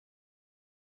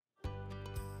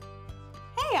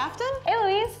Afton. Hey,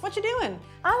 Louise. What you doing?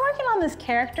 I'm working on this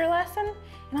character lesson,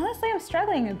 and honestly, I'm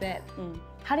struggling a bit.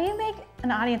 How do you make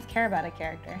an audience care about a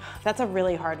character? That's a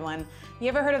really hard one. You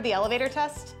ever heard of the elevator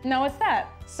test? No, what's that?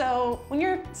 So when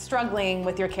you're struggling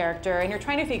with your character and you're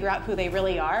trying to figure out who they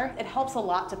really are, it helps a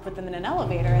lot to put them in an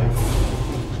elevator.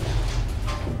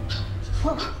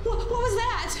 What was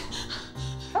that?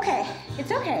 Okay,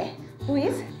 it's okay.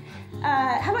 Louise,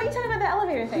 how about you tell me about the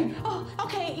elevator thing? Oh,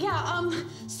 okay, yeah,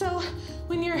 so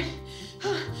when you're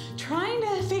trying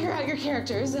to figure out your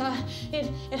characters,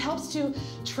 it helps to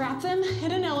trap them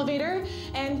in an elevator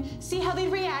and see how they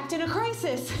react in a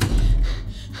crisis. Get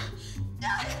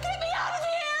me out of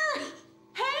here!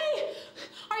 Hey,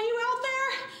 are you out there?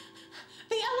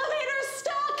 The elevator's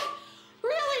stuck!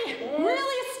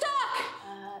 Really stuck!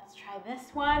 Let's try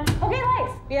this one. Okay,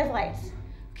 lights. We have lights.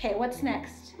 Okay, what's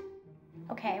next?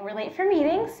 Okay, we're late for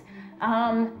meetings.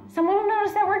 Someone will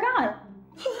notice that we're gone.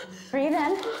 Breathe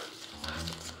in.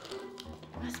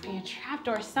 Must be a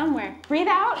trapdoor somewhere. Breathe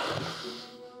out.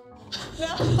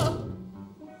 No.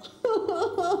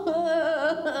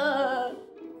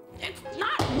 It's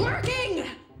not working!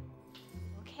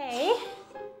 Okay.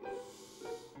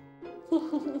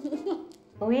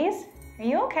 Louise, are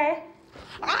you okay?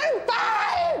 I'm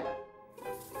fine!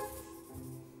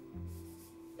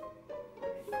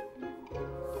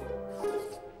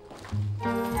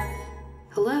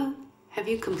 Hello, have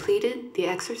you completed the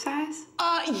exercise?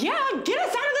 Yeah, get us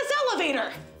out of this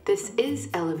elevator! This is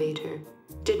Elevator.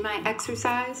 Did my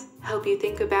exercise help you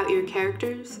think about your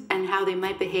characters and how they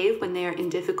might behave when they are in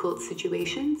difficult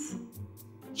situations?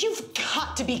 You've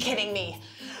got to be kidding me!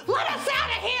 Let us out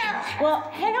of here! Well,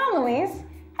 hang on, Louise.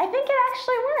 I think it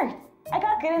actually worked. I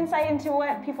got good insight into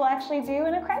what people actually do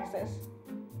in a crisis.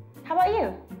 How about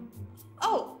you?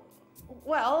 Oh,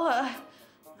 well,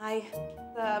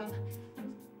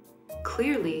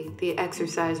 Clearly, the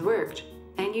exercise worked,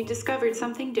 and you discovered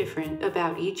something different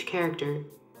about each character.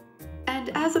 And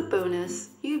as a bonus,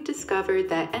 you've discovered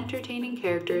that entertaining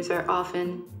characters are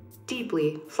often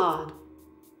deeply flawed.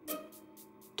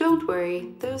 Don't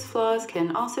worry, those flaws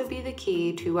can also be the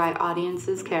key to why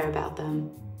audiences care about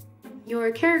them.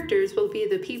 Your characters will be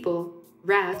the people,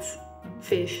 rats,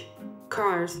 fish,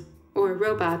 cars, or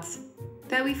robots,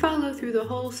 that we follow through the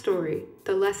whole story,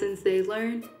 the lessons they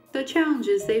learn, the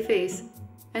challenges they face,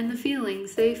 and the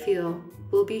feelings they feel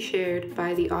will be shared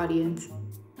by the audience.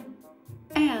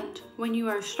 And when you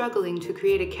are struggling to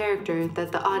create a character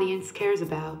that the audience cares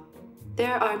about,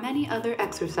 there are many other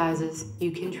exercises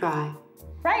you can try.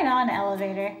 Right on,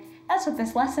 Elevator. That's what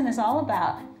this lesson is all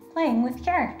about, playing with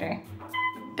character.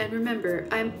 And remember,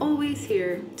 I'm always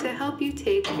here to help you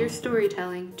take your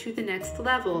storytelling to the next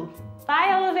level. Bye,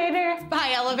 Elevator.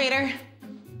 Bye, elevator.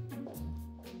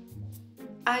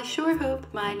 I sure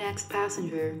hope my next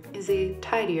passenger is a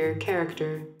tidier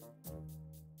character.